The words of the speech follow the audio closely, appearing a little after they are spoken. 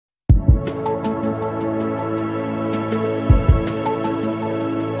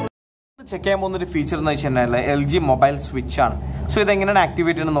Check ചെയ്യാൻ പോകുന്ന ഒരു ഫീച്ചർ എന്ന് വെച്ച് കഴിഞ്ഞാൽ LG മൊബൈൽ സ്വിച്ച് ആണ്. സോ ഇതെങ്ങനെയാണ്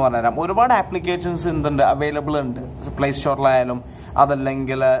ആക്ടിവേറ്റ് ചെയ്യുന്നത് പറഞ്ഞുതരാം. ഒരുപാട് ആപ്ലിക്കേഷൻസ് എന്തുണ്ട് അവൈലബിൾ ഉണ്ട് പ്ലേ സ്റ്റോറിലായാലും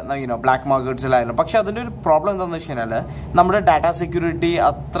അതല്ലെങ്കിൽ ബ്ലാക്ക് മാർക്കറ്റ്സിലായാലും. പക്ഷെ അതിൻ്റെ ഒരു പ്രോബ്ലം എന്താണെന്ന് വെച്ച് കഴിഞ്ഞാൽ നമ്മുടെ ഡാറ്റാ സെക്യൂരിറ്റി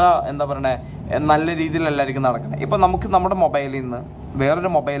അത്ര എന്താ പറയുക നല്ല രീതിയിലല്ലായിരിക്കും നടക്കുന്നത്. ഇപ്പം നമുക്ക് നമ്മുടെ മൊബൈലിൽ നിന്ന് വേറൊരു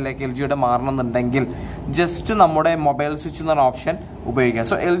മൊബൈലിലേക്ക് LGയുടെ മാറണമെന്നുണ്ടെങ്കിൽ ജസ്റ്റ് നമ്മുടെ മൊബൈൽ സ്വിച്ച് എന്ന് പറഞ്ഞ ഓപ്ഷൻ ഉപയോഗിക്കുക.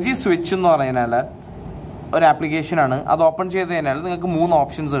 സോ LG സ്വിച്ച് എന്ന് പറഞ്ഞാൽ ഒരു ആപ്ലിക്കേഷനാണ്. അത് ഓപ്പൺ ചെയ്ത് കഴിഞ്ഞാൽ നിങ്ങൾക്ക് 3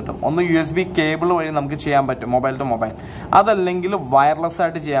 ഓപ്ഷൻസ് കിട്ടും. ഒന്ന് USB കേബിൾ വഴി നമുക്ക് ചെയ്യാൻ പറ്റും മൊബൈൽ ടു മൊബൈൽ, അതല്ലെങ്കിൽ വയർലെസ്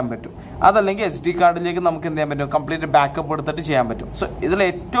ആയിട്ട് ചെയ്യാൻ പറ്റും, അതല്ലെങ്കിൽ HD കാർഡിലേക്ക് നമുക്ക് എന്ത് ചെയ്യാൻ പറ്റും കംപ്ലീറ്റ് ബാക്കപ്പ് എടുത്തിട്ട് ചെയ്യാൻ പറ്റും. സോ ഇതിൽ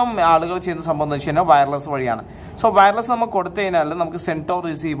ഏറ്റവും ആളുകൾ ചെയ്യുന്ന സംഭവം എന്ന് വെച്ച് കഴിഞ്ഞാൽ വയർലെസ് വഴിയാണ്. സോ വയർലെസ് നമുക്ക് കൊടുത്തു കഴിഞ്ഞാൽ നമുക്ക് സെൻഡ് ഓർ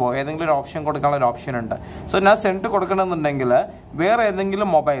റിസീവോ ഏതെങ്കിലും ഒരു ഓപ്ഷൻ കൊടുക്കാനുള്ള ഒരു ഓപ്ഷൻ ഉണ്ട്. സോ ഞാൻ സെൻഡ് കൊടുക്കണമെന്നുണ്ടെങ്കിൽ വേറെ ഏതെങ്കിലും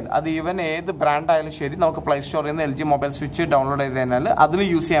മൊബൈൽ, അത് ഈവൻ ഏത് ബ്രാൻഡ് ആയാലും ശരി, നമുക്ക് പ്ലേ സ്റ്റോറിൽ നിന്ന് LG മൊബൈൽ സ്വിച്ച് ഡൗൺലോഡ് ചെയ്ത് കഴിഞ്ഞാൽ അതിൽ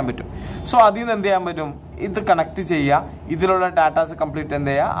യൂസ് ചെയ്യാൻ പറ്റും. സോ അതിൽ നിന്ന് എന്ത് ചെയ്യാൻ പറ്റും, ഇത് കണക്ട് ചെയ്യുക, ഇതിലുള്ള ഡാറ്റാസ് കംപ്ലീറ്റ് എന്ത്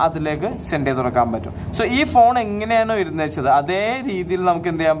ചെയ്യുക അതിലേക്ക് സെൻഡ് ചെയ്ത് കൊടുക്കാൻ പറ്റും. സോ ഈ ഫോൺ എങ്ങനെയാണോ ഇരുന്ന് വെച്ചത് അതേ രീതിയിൽ നമുക്ക്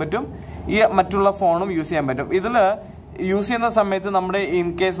എന്ത് ചെയ്യാൻ പറ്റും ഈ മറ്റുള്ള ഫോണും യൂസ് ചെയ്യാൻ പറ്റും. ഇതിൽ യൂസ് ചെയ്യുന്ന സമയത്ത് നമ്മുടെ ഇൻ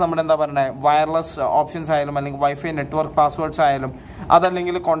കേസ് നമ്മുടെ എന്താ പറയുക വയർലെസ് ഓപ്ഷൻസ് ആയാലും അല്ലെങ്കിൽ വൈഫൈ നെറ്റ്വർക്ക് പാസ്വേഡ്സ് ആയാലും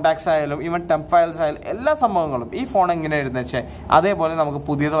അതല്ലെങ്കിൽ കോൺടാക്ട്സ് ആയാലും ഈവൻ ടെംപ് ഫയൽസ് ആയാലും എല്ലാ സംഭവങ്ങളും ഈ ഫോൺ എങ്ങനെ ഇരുന്ന് വെച്ചാൽ അതേപോലെ നമുക്ക്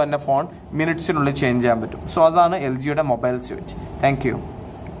പുതിയത് തന്നെ ഫോൺ മിനിറ്റ്സിനുള്ളിൽ ചേഞ്ച് ചെയ്യാൻ പറ്റും. സോ അതാണ് LGയുടെ മൊബൈൽ സ്വിച്ച്. Thank you.